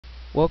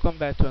Welcome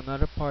back to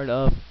another part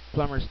of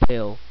Plumber's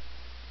Tale.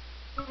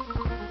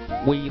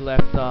 We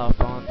left off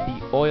on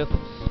the oil.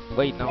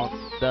 Wait, no,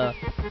 the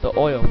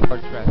oil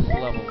fortress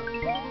level,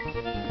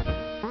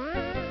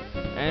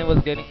 and it was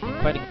getting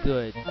quite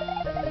good.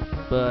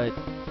 But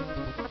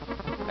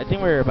I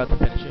think we're about to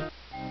finish it.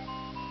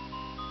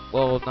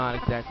 Well, not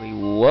exactly.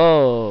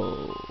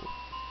 Whoa.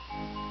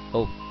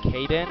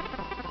 Okay then.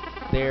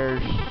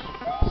 There's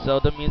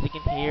soda music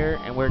in here,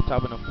 and we're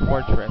topping a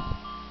fortress.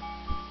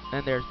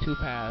 And there's two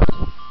paths.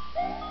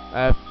 I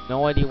have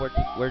no idea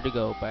where to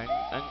go, but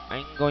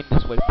I'm going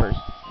this way first.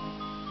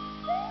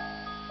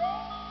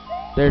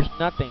 There's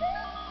nothing.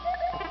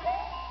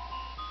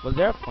 Was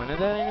there a point of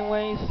that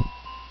anyways?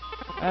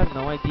 I have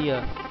no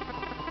idea.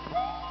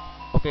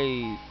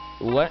 Okay,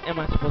 what am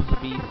I supposed to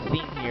be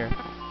seeing here?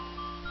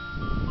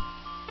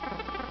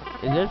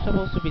 Is there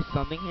supposed to be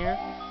something here?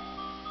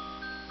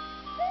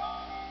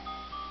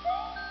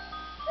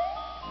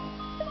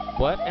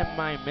 What am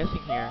I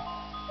missing here?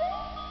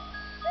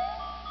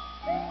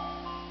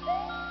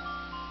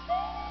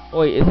 Oh,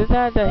 wait, is it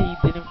that he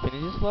didn't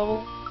finish this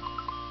level?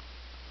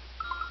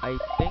 I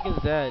think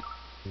it's that.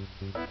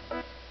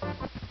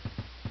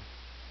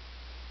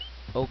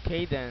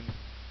 Okay then,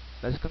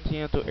 let's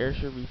continue to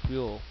Airship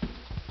Refuel.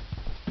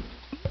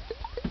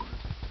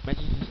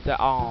 Message is that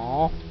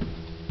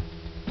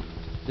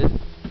this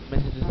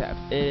message is that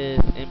it is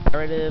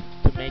imperative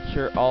to make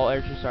sure all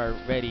airships are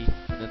ready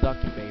in the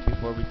docking bay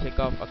before we take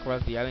off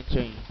across the island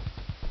chain.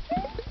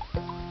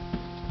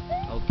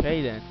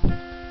 Okay then.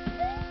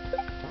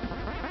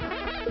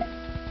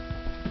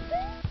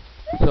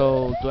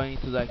 So do I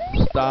need to like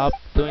stop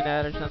doing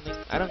that or something?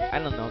 I don't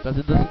know, cause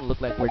it doesn't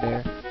look like we're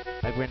there.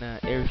 Like we're in an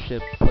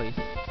airship place.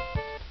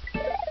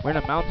 We're in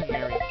a mountain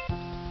area.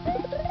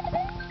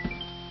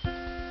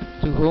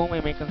 To whom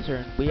it may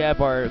concern, we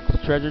have our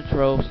treasure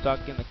trove stuck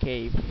in the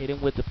cave, hidden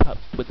with the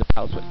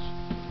POW switch.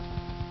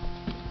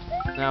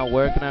 Now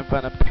where can I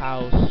find a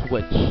POW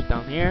switch?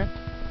 Down here?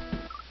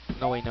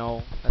 No wait,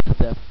 no, that's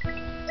a depth.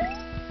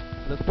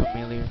 Looks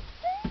familiar.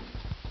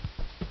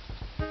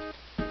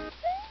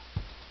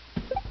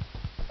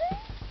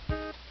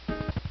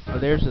 Oh,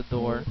 there's a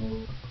door.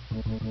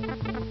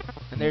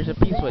 And there's a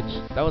P-switch.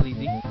 That was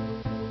easy.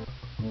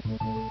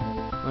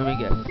 Let me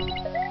guess.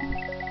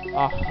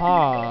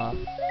 Aha!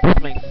 This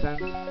makes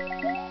sense.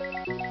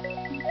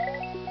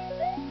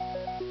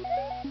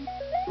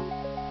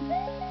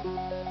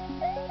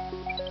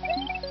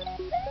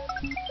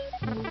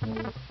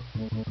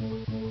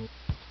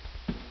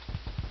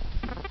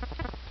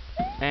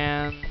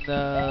 And,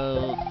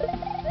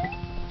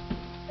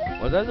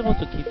 was I supposed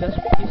to keep that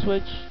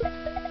P-switch?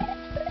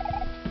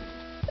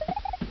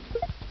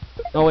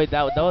 No wait,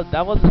 that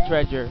was the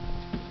treasure.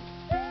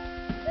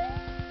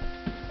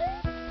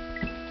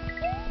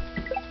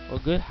 Well,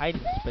 good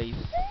hiding space.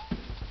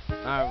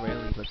 Not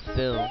really, but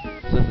still,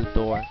 it's just a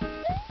door.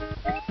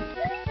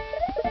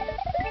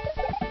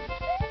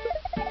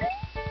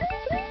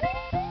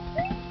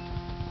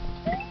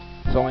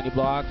 So many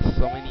blocks,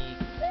 so many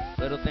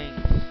little things.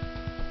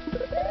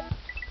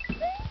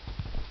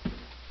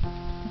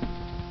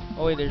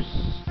 Oh wait, there's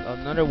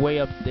another way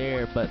up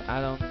there, but I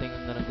don't think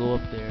I'm gonna go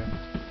up there.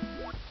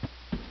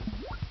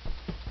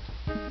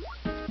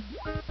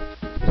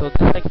 So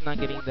this like not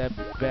getting that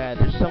bad.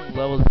 There's some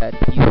levels that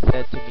he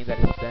said to me that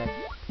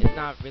it's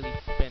not really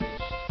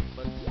finished.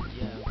 But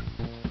yeah.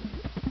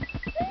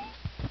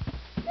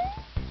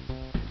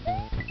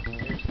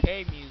 There's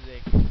K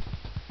music.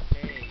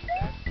 Hey,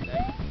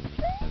 that's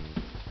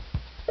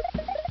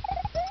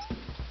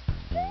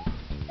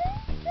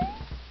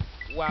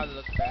wow, that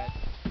looks bad.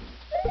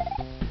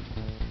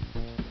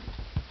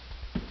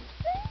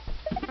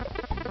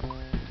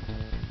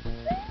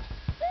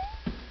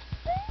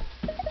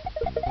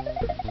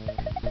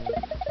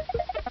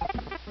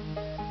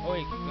 Oh,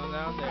 you can go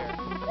down there.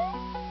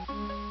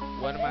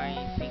 What am I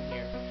seeing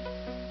here?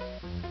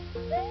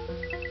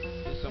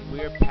 There's some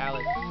weird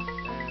pallets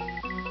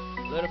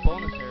and a little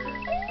bonus area.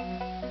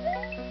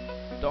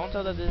 Don't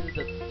tell that this is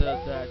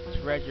the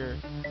treasure,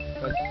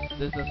 because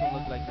this doesn't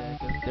look like that,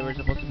 because they were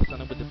supposed to be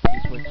something with the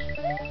P-switch.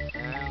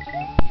 And I don't see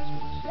no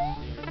P-switches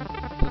here.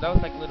 So that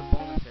was like a little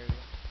bonus area.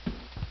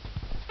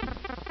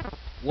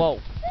 Whoa.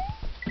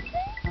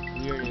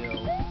 Weirdo.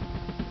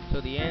 So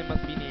the end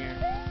must be near.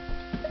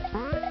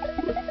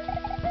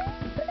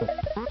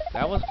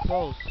 That was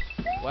close.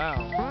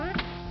 Wow.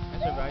 I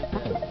survived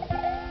that.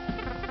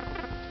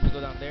 Let's go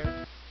down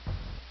there.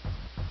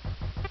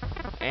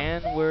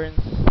 And we're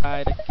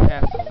inside a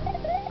castle.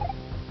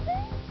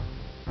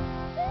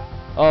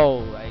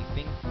 Oh, I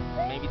think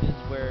maybe this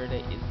is where they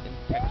is in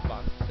the text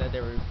box that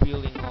they were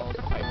refueling all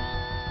the pipes,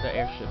 the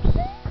airships.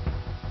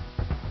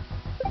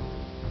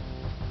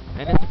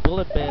 And it's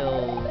bullet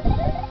bills.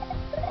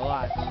 A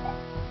lot.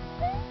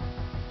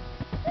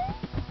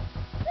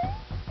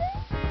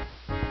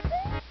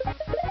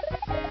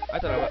 I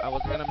thought I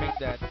was gonna make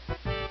that.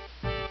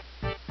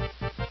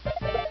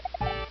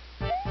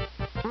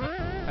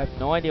 I have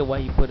no idea why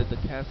he put it the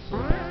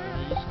castle.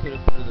 He just could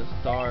have put it the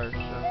star or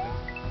something.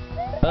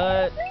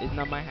 But it's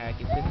not my hack,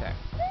 it's his hack.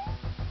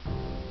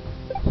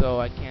 so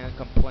I can't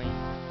complain.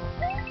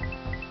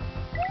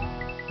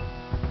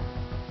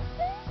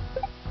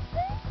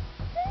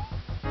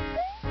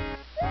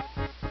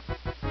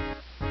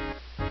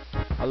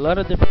 A lot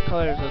of different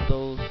colors of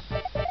those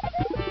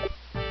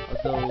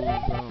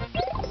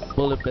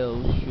bullet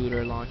bill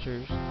shooter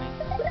launchers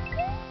things.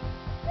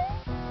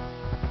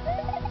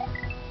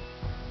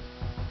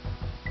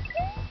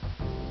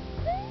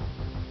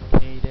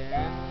 Okay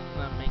then,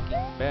 I'm making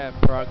bad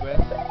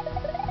progress.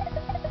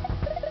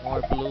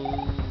 More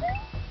blue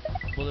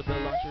bullet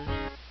bill launchers.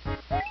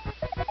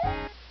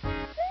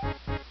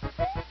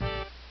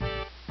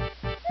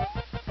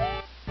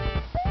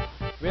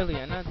 Really,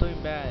 I'm not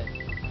doing bad.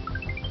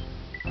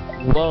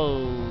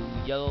 Whoa,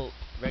 yellow,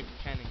 red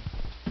cannon.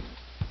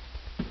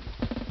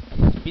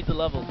 Beat the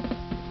level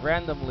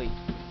randomly.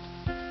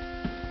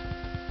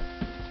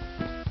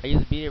 I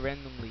just beat it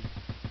randomly.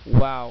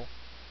 Wow.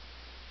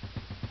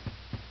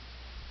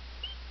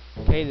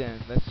 Okay then,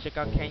 let's check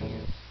out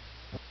canyons.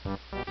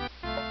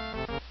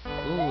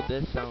 Ooh,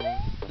 this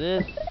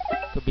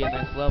could be a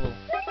nice level.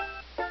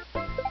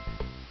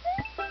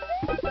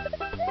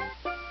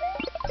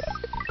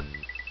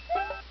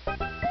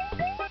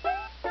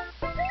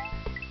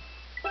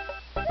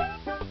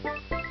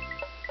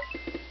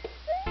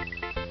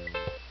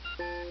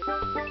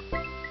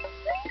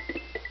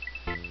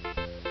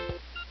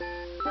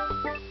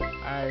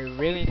 I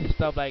really need to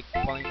stop like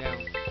falling down.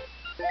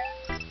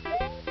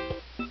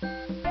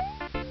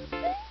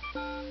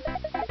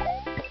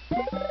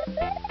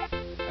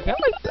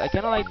 I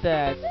kinda like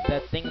that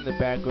thing in the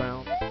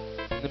background,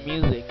 the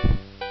music.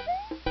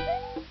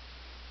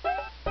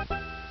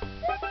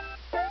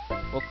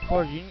 Well, of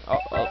course,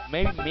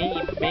 maybe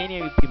many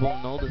of you people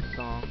know this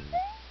song.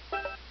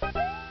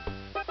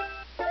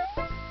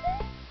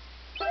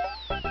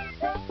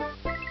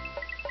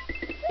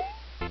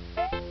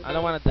 I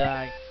don't wanna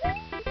die.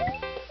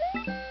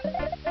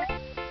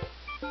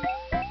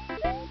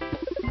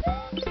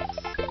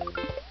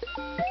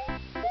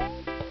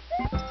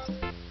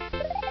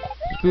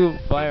 Screw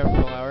fire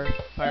flower.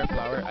 I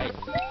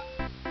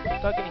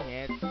stuck in the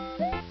head.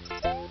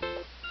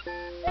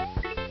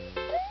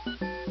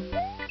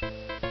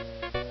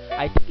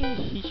 I think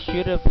he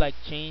should have like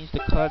changed the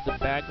color of the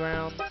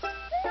background.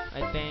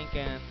 I think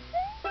and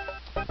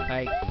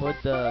like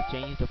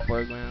change the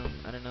foreground.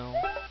 I don't know.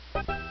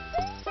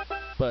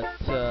 But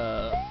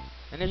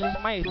and there's a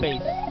smiley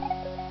face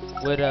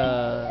with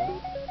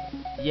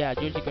yeah,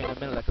 Georgie in the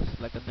middle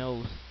like a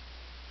nose.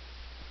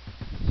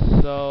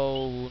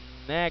 So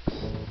next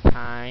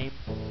time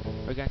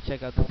we're gonna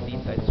check out the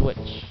seaside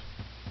switch.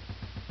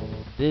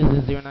 This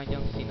is 09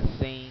 Young Cena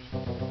saying,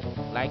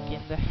 like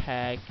in the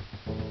hack,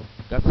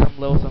 got some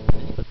lows on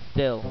finish, but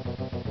still,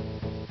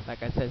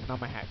 like I said, it's not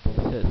my hack.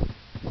 It says,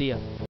 see ya.